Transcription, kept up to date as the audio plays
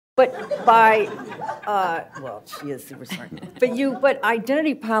But by, well, she is super smart. But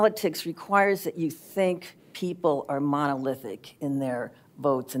identity politics requires that you think people are monolithic in their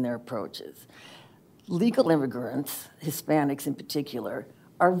votes and their approaches. Legal immigrants, Hispanics in particular,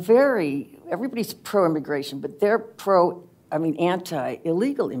 are everybody's pro-immigration, but they're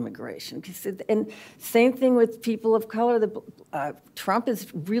anti-illegal immigration. And same thing with people of color. Trump is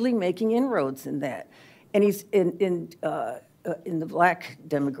really making inroads in that. And he's in the black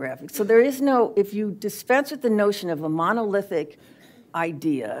demographic. So there is no, if you dispense with the notion of a monolithic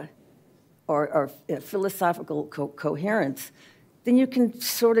idea or philosophical coherence, then you can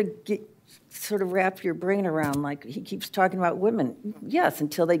sort of wrap your brain around, like he keeps talking about women. Yes,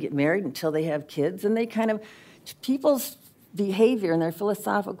 until they get married, until they have kids, and they kind of, people's behavior and their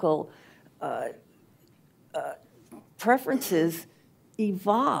philosophical preferences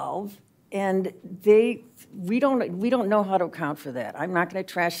evolve, and we don't know how to account for that. I'm not going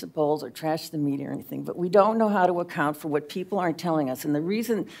to trash the polls or trash the media or anything, but we don't know how to account for what people aren't telling us. And the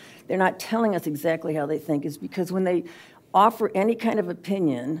reason they're not telling us exactly how they think is because when they offer any kind of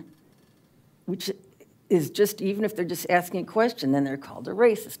opinion, which is just, even if they're just asking a question, then they're called a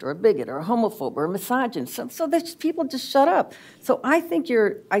racist or a bigot or a homophobe or a misogynist. So people just shut up. So I think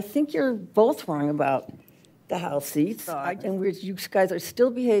you're both wrong about the House seats, and you guys are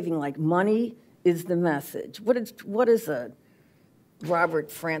still behaving like money is the message. What is a Robert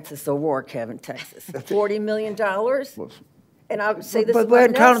Francis O'Rourke have in Texas? $40 million? And I would say this. But we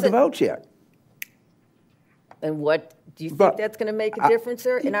haven't counted the votes yet. And what do you think that's going to make a difference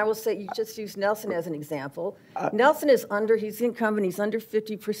there? And I will say, you just use Nelson as an example. Nelson is he's incumbent, he's under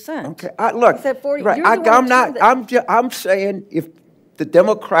 50%. Okay, look, he's at 40. Right, I'm saying if the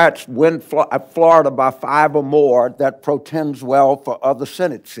Democrats win Florida by 5 or more, that portends well for other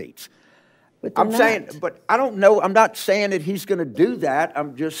Senate seats. But but I don't know. I'm not saying that he's going to do that.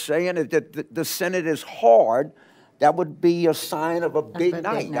 I'm just saying that the Senate is hard. That would be a sign of a big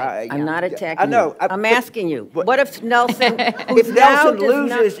night. I'm not attacking I know. You. I'm asking you. What if Nelson, if Nelson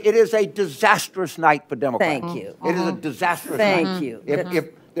loses, it is a disastrous night for Democrats. Thank you. It is a disastrous night. Thank you.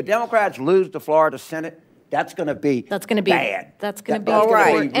 If the Democrats lose the Florida Senate, that's going to be bad. That's going to be all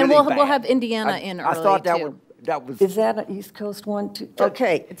right. Really and we'll have Indiana in early. I thought that too. That was. Is that an East Coast one too?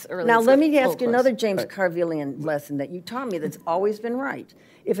 Okay. It's early. Now let me ask you another James Carvillian lesson that you taught me that's always been right.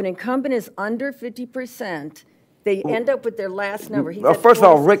 If an incumbent is under 50%, they end up with their last number. Well, first of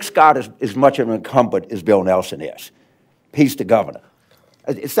all, Rick Scott is as much of an incumbent as Bill Nelson is. He's the governor.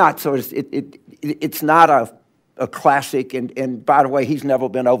 It's not so. It's not a classic. And by the way, he's never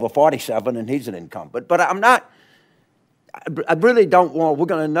been over 47, and he's an incumbent. But I'm not. I really don't want. We're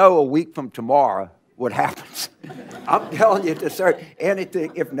going to know a week from tomorrow what happens. I'm telling you to search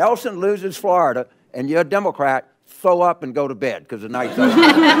anything. If Nelson loses Florida and you're a Democrat, throw up and go to bed because the night's over.